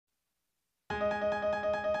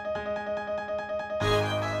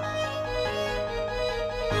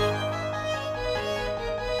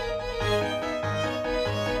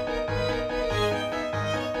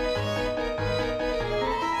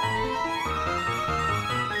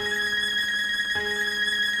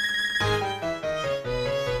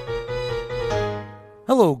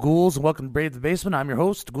Hello, ghouls, and welcome to Brave the Basement. I'm your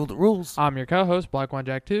host, Ghoul That Rules. I'm your co-host, Black One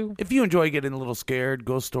Jack 2. If you enjoy getting a little scared,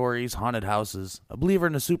 ghost stories, haunted houses, a believer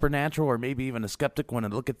in the supernatural, or maybe even a skeptic when to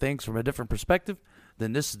look at things from a different perspective,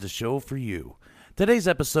 then this is the show for you. Today's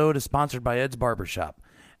episode is sponsored by Ed's Barbershop.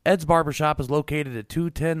 Ed's Barbershop is located at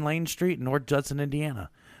 210 Lane Street in North Judson, Indiana.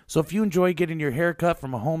 So if you enjoy getting your hair cut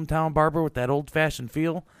from a hometown barber with that old-fashioned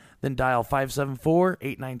feel, then dial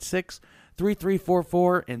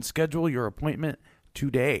 574-896-3344 and schedule your appointment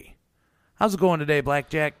today. How's it going today,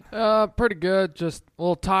 Blackjack? Pretty good. Just a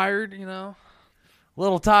little tired, A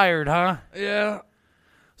little tired, huh? Yeah.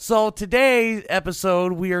 So today's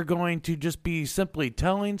episode, we are going to just be simply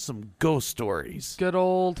telling some ghost stories. Good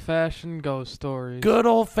old-fashioned ghost stories. Good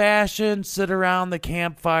old-fashioned sit around the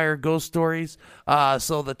campfire ghost stories.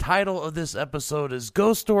 So the title of this episode is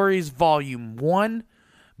Ghost Stories Volume 1,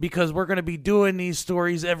 because we're going to be doing these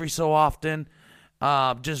stories every so often.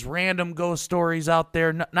 Just random ghost stories out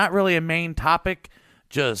there. Not really a main topic,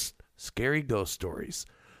 just scary ghost stories.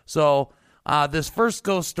 So this first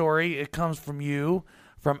ghost story, it comes from you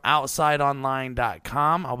from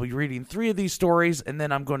outsideonline.com. I'll be reading 3 of these stories, and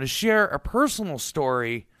then I'm going to share a personal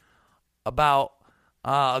story about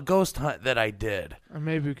a ghost hunt that I did. Or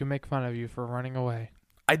maybe we can make fun of you for running away.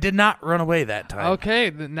 I did not run away that time.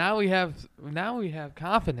 Okay, now we have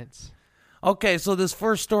confidence. Okay, so this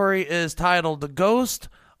first story is titled The Ghost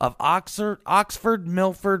of Oxford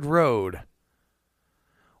Milford Road.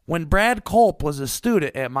 When Brad Culp was a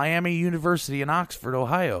student at Miami University in Oxford,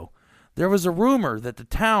 Ohio, there was a rumor that the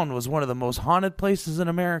town was one of the most haunted places in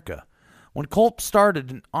America. When Culp started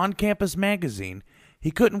an on-campus magazine, he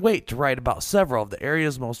couldn't wait to write about several of the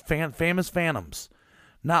area's most famous phantoms.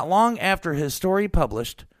 Not long after his story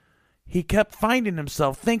published, he kept finding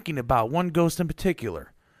himself thinking about one ghost in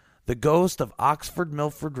particular. The ghost of Oxford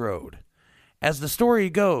Milford Road. As the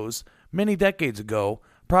story goes, many decades ago,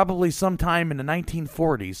 probably sometime in the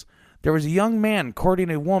 1940s, there was a young man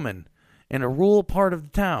courting a woman in a rural part of the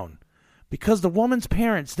town. Because the woman's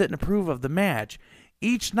parents didn't approve of the match,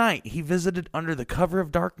 each night he visited under the cover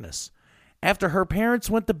of darkness. After her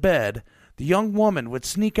parents went to bed, the young woman would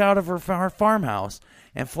sneak out of her farmhouse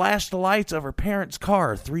and flash the lights of her parents'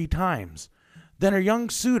 car 3 times. Then her young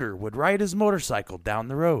suitor would ride his motorcycle down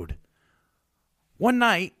the road. One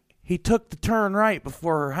night, he took the turn right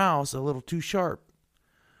before her house a little too sharp.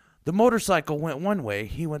 The motorcycle went one way,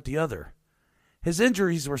 he went the other. His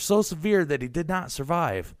injuries were so severe that he did not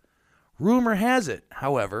survive. Rumor has it,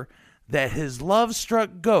 however, that his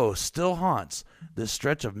love-struck ghost still haunts this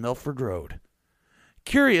stretch of Milford Road.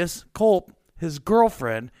 Curious, Culp, his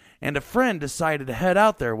girlfriend, and a friend decided to head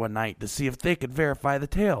out there one night to see if they could verify the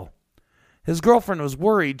tale. His girlfriend was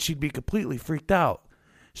worried she'd be completely freaked out.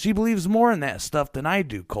 She believes more in that stuff than I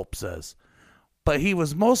do, Culp says. But he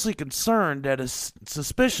was mostly concerned at his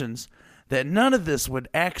suspicions that none of this would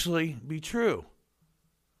actually be true.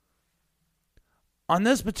 On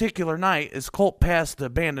this particular night, as Culp passed the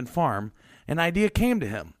abandoned farm, an idea came to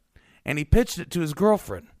him, and he pitched it to his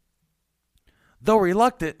girlfriend. Though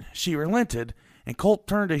reluctant, she relented, and Culp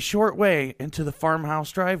turned a short way into the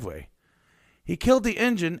farmhouse driveway. He killed the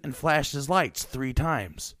engine and flashed his lights 3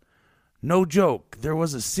 times. No joke, there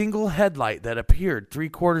was a single headlight that appeared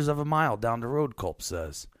 3/4 of a mile down the road, Culp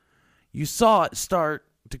says. You saw it start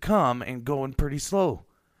to come and going pretty slow.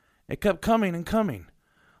 It kept coming and coming.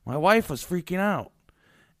 My wife was freaking out.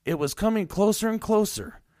 It was coming closer and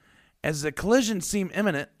closer. As the collision seemed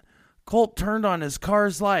imminent, Culp turned on his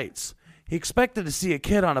car's lights. He expected to see a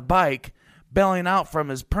kid on a bike bailing out from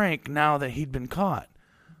his prank now that he'd been caught.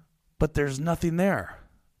 But there's nothing there.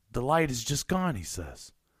 The light is just gone, he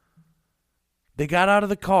says. They got out of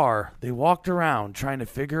the car. They walked around trying to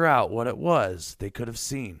figure out what it was they could have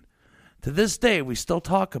seen. To this day, we still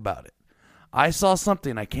talk about it. I saw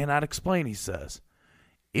something I cannot explain, he says.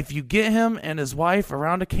 If you get him and his wife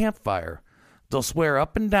around a campfire, they'll swear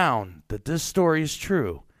up and down that this story is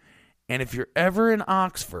true. And if you're ever in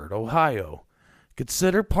Oxford, Ohio,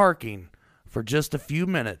 consider parking for just a few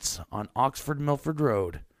minutes on Oxford Milford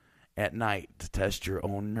Road at night to test your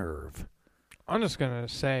own nerve. I'm just going to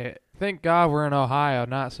say it. Thank God we're in Ohio,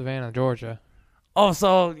 not Savannah, Georgia. Oh,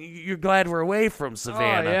 so you're glad we're away from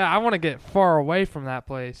Savannah. Oh, yeah, I want to get far away from that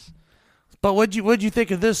place. But what'd you think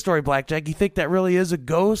of this story, Blackjack? You think that really is a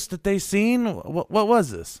ghost that they seen? What was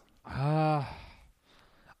this? I'm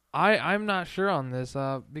not sure on this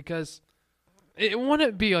because it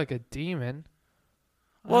wouldn't be like a demon.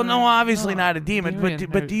 Well, no, obviously not a demon.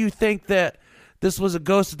 But do you think that this was a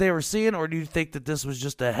ghost that they were seeing, or do you think that this was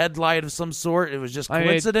just a headlight of some sort? It was just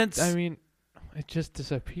coincidence. It just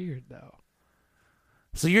disappeared though.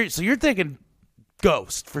 So you're thinking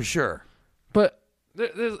ghost for sure. But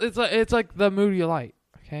It's like the Moody Light.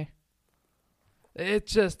 Okay.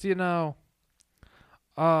 It's just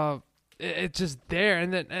it's just there,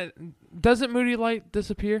 and then doesn't Moody Light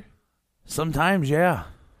disappear? Sometimes, yeah.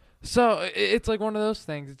 So it's like one of those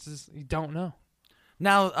things. It's just you don't know.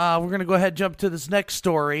 Now, we're going to go ahead and jump to this next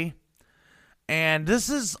story. And this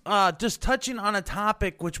is just touching on a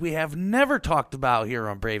topic which we have never talked about here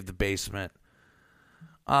on Brave the Basement.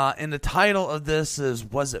 And the title of this is,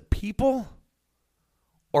 was it people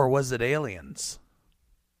or was it aliens?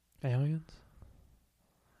 Aliens?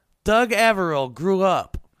 Doug Averill grew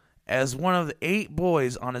up as one of the 8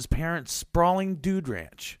 boys on his parents' sprawling dude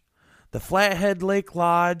ranch, the Flathead Lake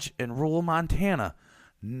Lodge in rural Montana.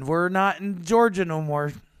 We're not in Georgia no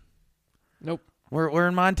more. Nope. We're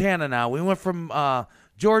in Montana now. We went from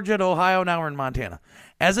Georgia to Ohio. Now we're in Montana.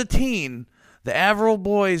 As a teen, the Averill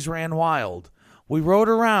boys ran wild. We rode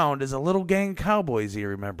around as a little gang of cowboys, he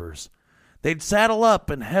remembers. They'd saddle up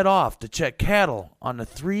and head off to check cattle on the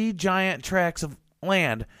 3 giant tracts of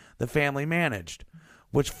land the family managed,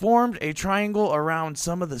 which formed a triangle around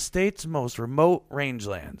some of the state's most remote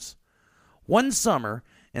rangelands. One summer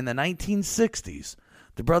in the 1960s,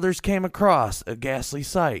 the brothers came across a ghastly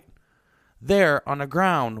sight. There, on the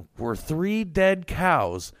ground, were 3 dead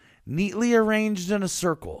cows, neatly arranged in a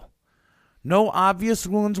circle. No obvious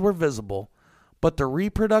wounds were visible, but the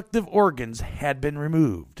reproductive organs had been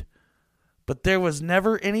removed. But there was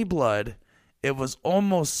never any blood. It was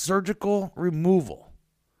almost surgical removal.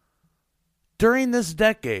 During this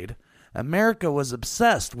decade, America was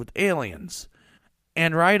obsessed with aliens,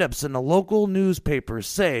 and write-ups in the local newspapers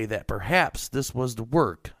say that perhaps this was the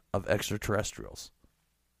work of extraterrestrials.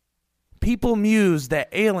 People mused that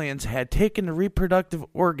aliens had taken the reproductive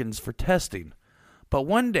organs for testing, but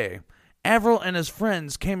one day, Averill and his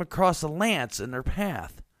friends came across a lance in their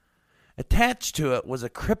path. Attached to it was a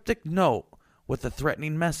cryptic note with a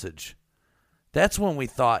threatening message. That's when we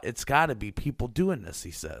thought it's got to be people doing this,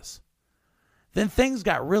 he says. Then things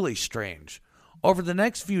got really strange. Over the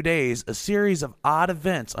next few days, a series of odd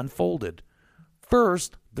events unfolded.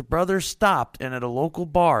 First, the brothers stopped in at a local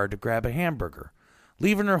bar to grab a hamburger,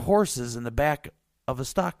 leaving their horses in the back of a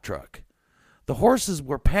stock truck. The horses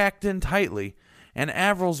were packed in tightly, and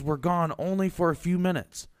Averills were gone only for a few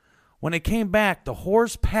minutes. When they came back, the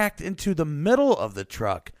horse packed into the middle of the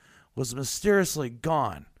truck was mysteriously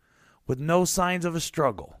gone, with no signs of a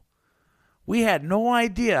struggle. We had no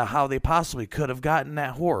idea how they possibly could have gotten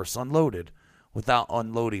that horse unloaded without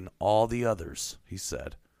unloading all the others, he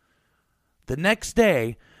said. The next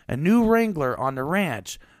day, a new wrangler on the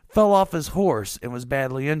ranch fell off his horse and was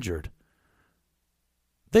badly injured.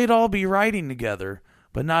 They'd all be riding together,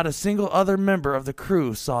 but not a single other member of the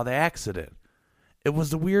crew saw the accident. It was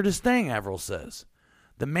the weirdest thing, Averill says.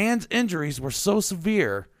 The man's injuries were so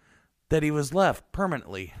severe that he was left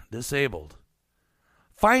permanently disabled.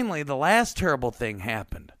 Finally, the last terrible thing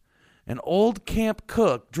happened. An old camp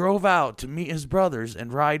cook drove out to meet his brothers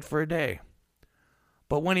and ride for a day.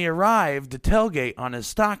 But when he arrived, the tailgate on his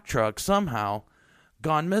stock truck somehow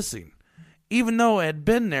gone missing, even though it had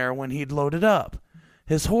been there when he'd loaded up.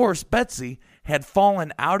 His horse, Betsy, had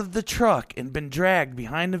fallen out of the truck and been dragged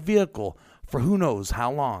behind the vehicle for who knows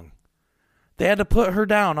how long. They had to put her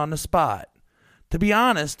down on the spot. To be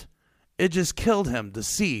honest, it just killed him to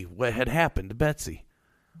see what had happened to Betsy.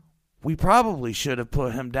 We probably should have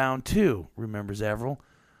put him down too, remembers Averill.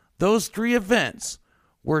 Those 3 events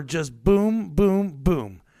were just boom, boom,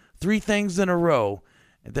 boom. 3 things in a row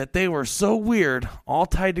that they were so weird, all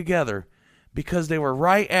tied together, because they were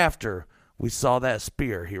right after we saw that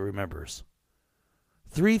spear, he remembers.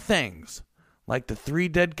 3 things, like the 3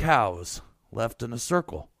 dead cows left in a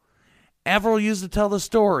circle. Averill used to tell the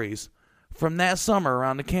stories from that summer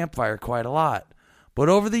around the campfire quite a lot, but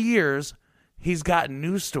over the years, he's gotten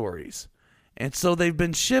new stories, and so they've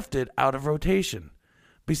been shifted out of rotation.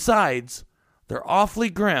 Besides, they're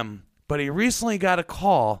awfully grim, but he recently got a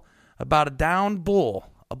call about a downed bull,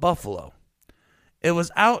 a buffalo. It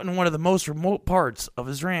was out in one of the most remote parts of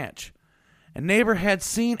his ranch. A neighbor had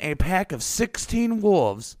seen a pack of 16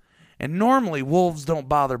 wolves, and normally wolves don't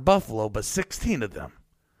bother buffalo, but 16 of them.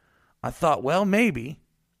 I thought, well, maybe.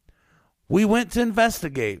 We went to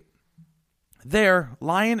investigate. There,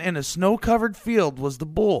 lying in a snow-covered field, was the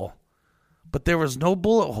bull, but there was no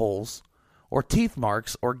bullet holes or teeth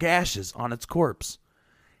marks or gashes on its corpse.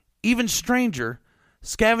 Even stranger,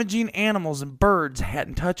 scavenging animals and birds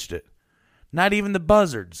hadn't touched it. Not even the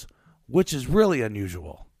buzzards, which is really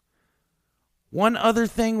unusual. One other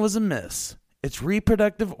thing was amiss. Its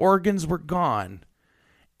reproductive organs were gone,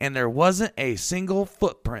 and there wasn't a single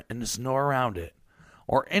footprint in the snow around it,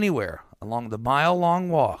 or anywhere along the mile-long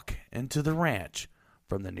walk into the ranch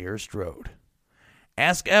from the nearest road.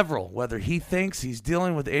 Ask Everell whether he thinks he's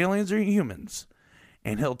dealing with aliens or humans,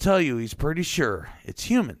 and he'll tell you he's pretty sure it's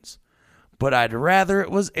humans. But I'd rather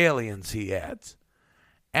it was aliens, he adds.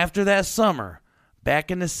 After that summer,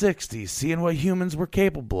 back in the 60s, seeing what humans were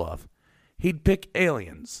capable of, he'd pick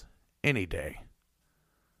aliens any day.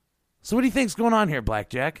 So what do you think's going on here,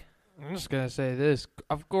 Blackjack? I'm just gonna say this.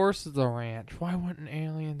 Of course, it's the ranch. Why wouldn't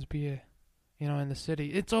aliens be, in the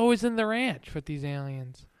city? It's always in the ranch with these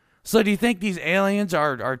aliens. So do you think these aliens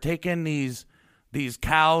are taking these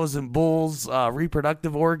cows and bulls'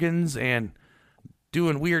 reproductive organs and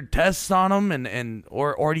doing weird tests on them,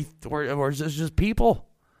 or is this just people?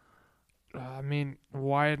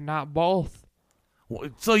 Why not both?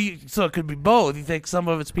 So it could be both. You think some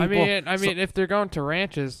of it's people? If they're going to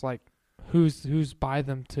ranches, like who's by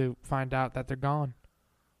them to find out that they're gone?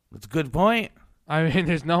 That's a good point.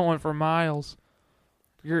 There's no one for miles.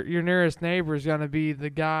 Your nearest neighbor is gonna be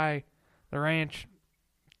the ranch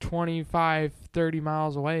 25, 30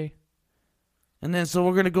 miles away. And then so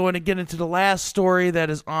we're gonna go in and get into the last story that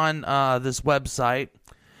is on this website,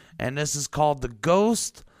 and this is called The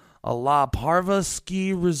Ghost of La Parva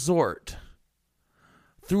Ski Resort.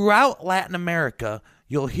 Throughout Latin America,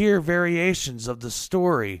 you'll hear variations of the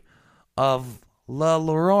story of La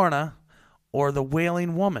Llorona, or the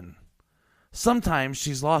Wailing Woman. Sometimes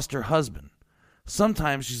she's lost her husband.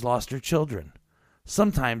 Sometimes she's lost her children.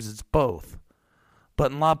 Sometimes it's both.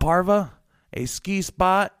 But in La Parva, a ski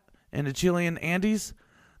spot in the Chilean Andes,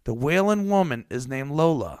 the Wailing Woman is named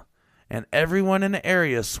Lola, and everyone in the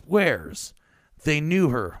area swears they knew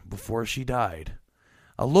her before she died.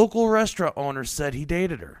 A local restaurant owner said he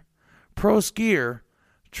dated her. Pro skier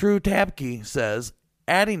True Tapke says,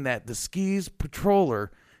 adding that the ski's patroller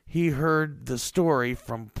he heard the story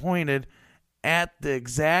from pointed at the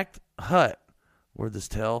exact hut where this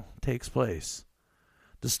tale takes place.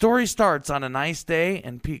 The story starts on a nice day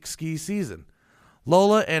in peak ski season.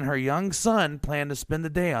 Lola and her young son plan to spend the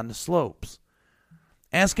day on the slopes.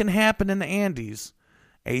 As can happen in the Andes,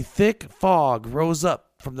 a thick fog rose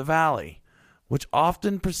up from the valley, which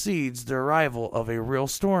often precedes the arrival of a real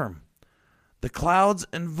storm. The clouds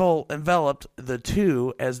enveloped the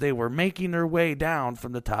two as they were making their way down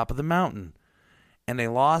from the top of the mountain, and they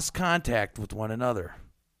lost contact with one another.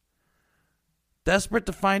 Desperate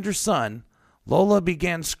to find her son, Lola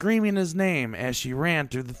began screaming his name as she ran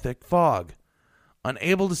through the thick fog.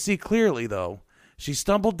 Unable to see clearly, though, she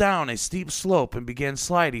stumbled down a steep slope and began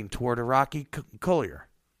sliding toward a rocky couloir.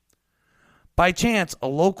 By chance, a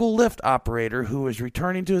local lift operator who was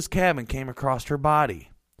returning to his cabin came across her body.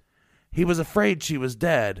 He was afraid she was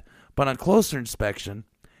dead, but on closer inspection,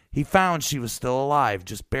 he found she was still alive,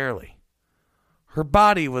 just barely. Her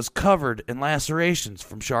body was covered in lacerations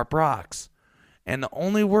from sharp rocks, and the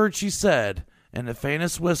only word she said, in the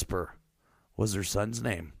faintest whisper, was her son's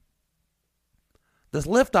name. The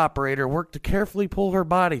lift operator worked to carefully pull her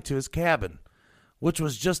body to his cabin, which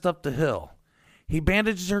was just up the hill. He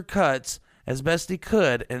bandaged her cuts as best he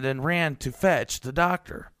could and then ran to fetch the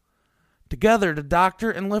doctor. Together, the doctor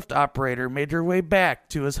and lift operator made their way back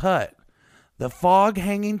to his hut, the fog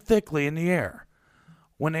hanging thickly in the air.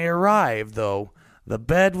 When they arrived, though, the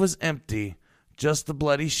bed was empty, just the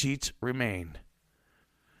bloody sheets remained.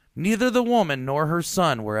 Neither the woman nor her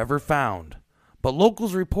son were ever found, but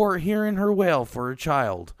locals report hearing her wail for her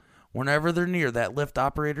child whenever they're near that lift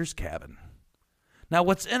operator's cabin. Now,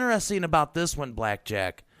 what's interesting about this one,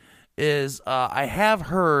 Blackjack, is I have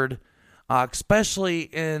heard, especially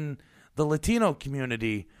in the Latino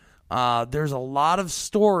community, there's a lot of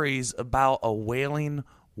stories about a wailing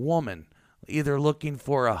woman, either looking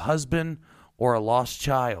for a husband or a lost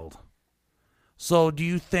child. So do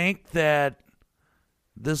you think that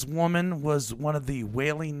this woman was one of the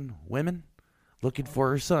wailing women looking for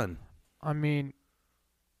her son?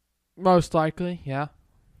 Most likely, yeah.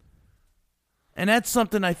 And that's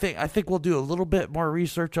something I think we'll do a little bit more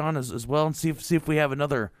research on as well, and see if we have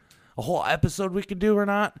a whole episode we could do or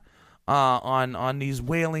not on these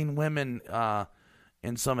wailing women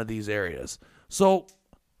in some of these areas. So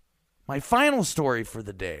my final story for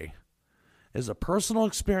the day is a personal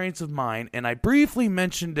experience of mine, and I briefly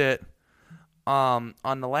mentioned it on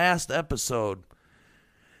the last episode.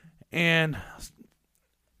 And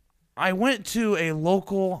I went to a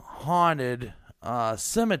local haunted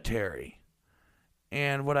cemetery.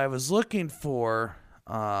 And what I was looking for,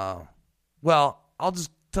 I'll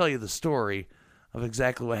just tell you the story of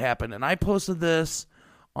exactly what happened. And I posted this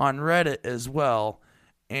on Reddit as well.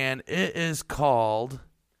 And it is called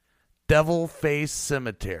Devil Face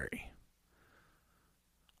Cemetery.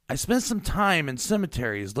 I spent some time in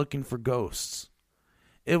cemeteries looking for ghosts.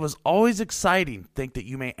 It was always exciting to think that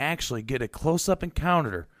you may actually get a close-up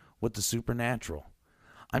encounter with the supernatural.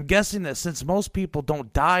 I'm guessing that since most people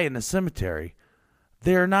don't die in a cemetery,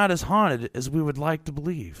 they are not as haunted as we would like to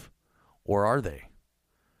believe. Or are they?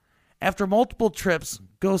 After multiple trips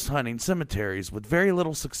ghost hunting cemeteries with very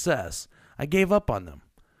little success, I gave up on them.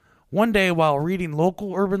 One day, while reading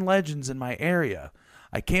local urban legends in my area,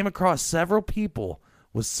 I came across several people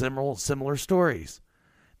with similar stories.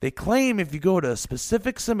 They claim if you go to a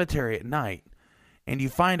specific cemetery at night and you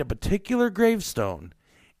find a particular gravestone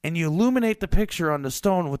and you illuminate the picture on the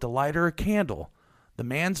stone with a light or a candle, the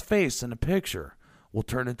man's face in the picture will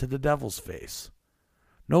turn into the devil's face.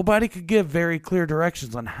 Nobody could give very clear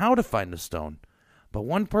directions on how to find the stone, but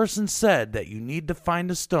one person said that you need to find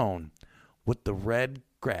the stone with the red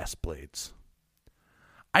grass blades.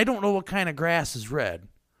 I don't know what kind of grass is red,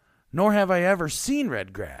 nor have I ever seen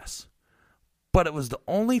red grass, but it was the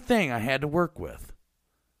only thing I had to work with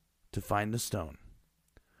to find the stone.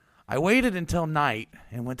 I waited until night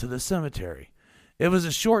and went to the cemetery. It was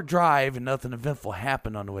a short drive and nothing eventful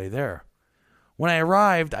happened on the way there. When I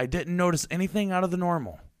arrived, I didn't notice anything out of the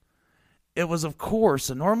normal. It was, of course,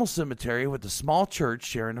 a normal cemetery with a small church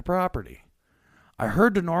sharing the property. I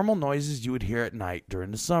heard the normal noises you would hear at night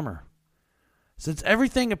during the summer. Since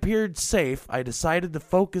everything appeared safe, I decided to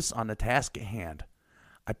focus on the task at hand.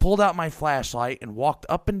 I pulled out my flashlight and walked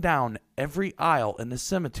up and down every aisle in the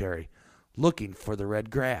cemetery, looking for the red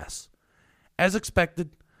grass. As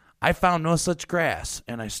expected, I found no such grass,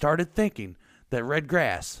 and I started thinking that red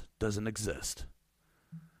grass doesn't exist.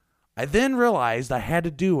 I then realized I had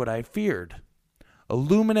to do what I feared: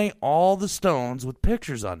 illuminate all the stones with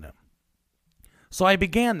pictures on them. So I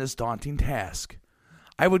began this daunting task.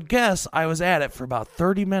 I would guess I was at it for about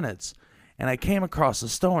 30 minutes, and I came across the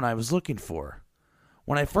stone I was looking for.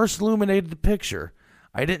 When I first illuminated the picture,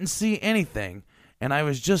 I didn't see anything, and I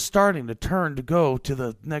was just starting to turn to go to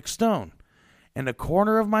the next stone. In the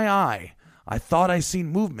corner of my eye, I thought I seen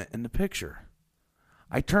movement in the picture.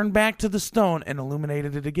 I turned back to the stone and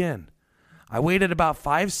illuminated it again. I waited about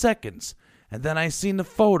 5 seconds, and then I seen the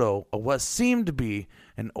photo of what seemed to be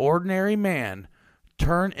an ordinary man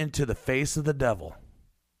turn into the face of the devil.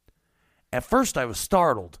 At first I was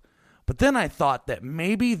startled, but then I thought that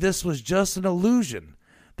maybe this was just an illusion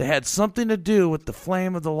that had something to do with the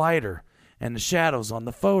flame of the lighter and the shadows on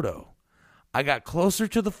the photo. I got closer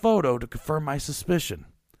to the photo to confirm my suspicion.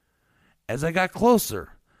 As I got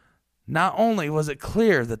closer, not only was it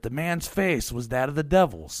clear that the man's face was that of the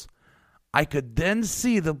devil's, I could then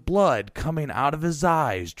see the blood coming out of his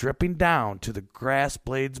eyes dripping down to the grass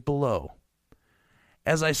blades below.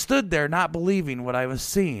 As I stood there not believing what I was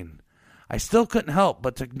seeing, I still couldn't help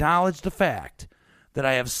but to acknowledge the fact that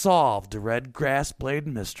I have solved the red grass blade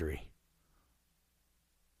mystery.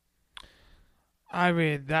 I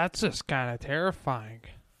mean, that's just kind of terrifying.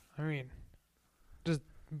 I mean, just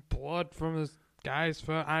blood from this guy's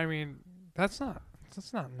foot. I mean, that's not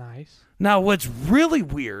nice. Now, what's really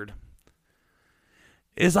weird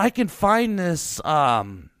is I can find this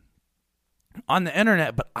on the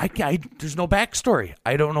internet, but I there's no backstory.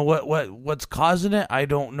 I don't know what's causing it. I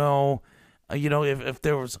don't know, if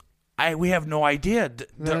there was. We have no idea.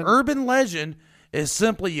 The urban legend is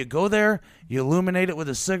simply you go there, you illuminate it with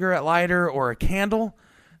a cigarette lighter or a candle,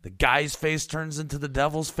 the guy's face turns into the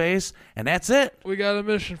devil's face, and that's it. We got a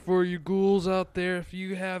mission for you ghouls out there. If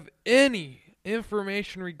you have any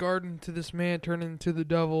information regarding to this man turning into the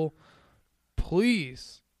devil,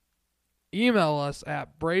 please email us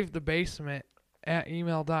at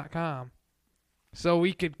bravethebasement@gmail.com so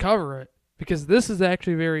we could cover it, because this is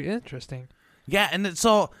actually very interesting. Yeah, and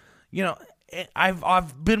so,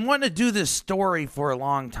 I've been wanting to do this story for a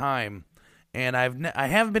long time, and I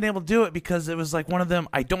haven't been able to do it because it was like one of them.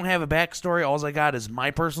 I don't have a backstory. All I got is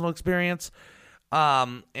my personal experience,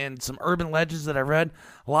 and some urban legends that I read.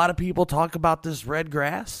 A lot of people talk about this red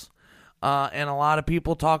grass, and a lot of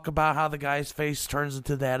people talk about how the guy's face turns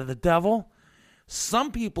into that of the devil.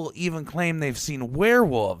 Some people even claim they've seen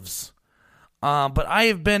werewolves. But I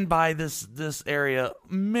have been by this area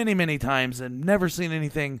many, many times and never seen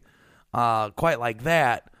anything quite like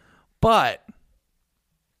that. But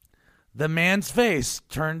the man's face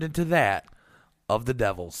turned into that of the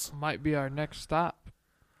devil's. Might be our next stop.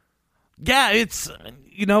 Yeah, it's,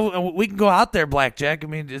 we can go out there, Blackjack. I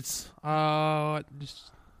mean, it's...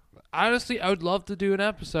 honestly, I would love to do an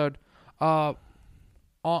episode on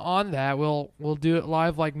that. We'll do it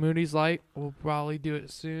live like Mooney's Light. We'll probably do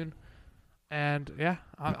it soon. And yeah,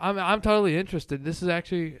 I'm totally interested. This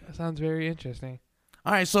sounds very interesting.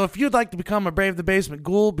 All right, so if you'd like to become a Brave the Basement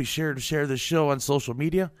Ghoul, be sure to share this show on social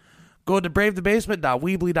media. Go to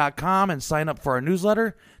bravethebasement.weebly.com and sign up for our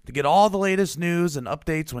newsletter to get all the latest news and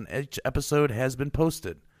updates when each episode has been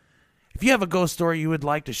posted. If you have a ghost story you would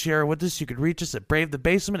like to share with us, you can reach us at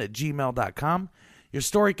bravethebasement@gmail.com. Your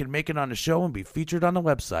story can make it on the show and be featured on the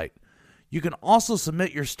website. You can also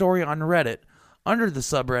submit your story on Reddit under the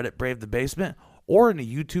subreddit Brave the Basement or in the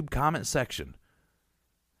YouTube comment section.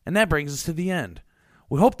 And that brings us to the end.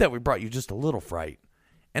 We hope that we brought you just a little fright.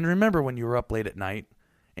 And remember, when you were up late at night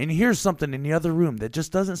and you hear something in the other room that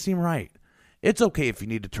just doesn't seem right, it's okay if you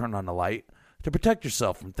need to turn on the light to protect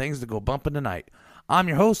yourself from things that go bump in the night. I'm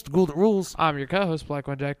your host, Ghoul That Rules. I'm your co-host, Black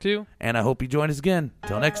One Jack 2. And I hope you join us again.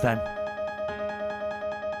 Till next time.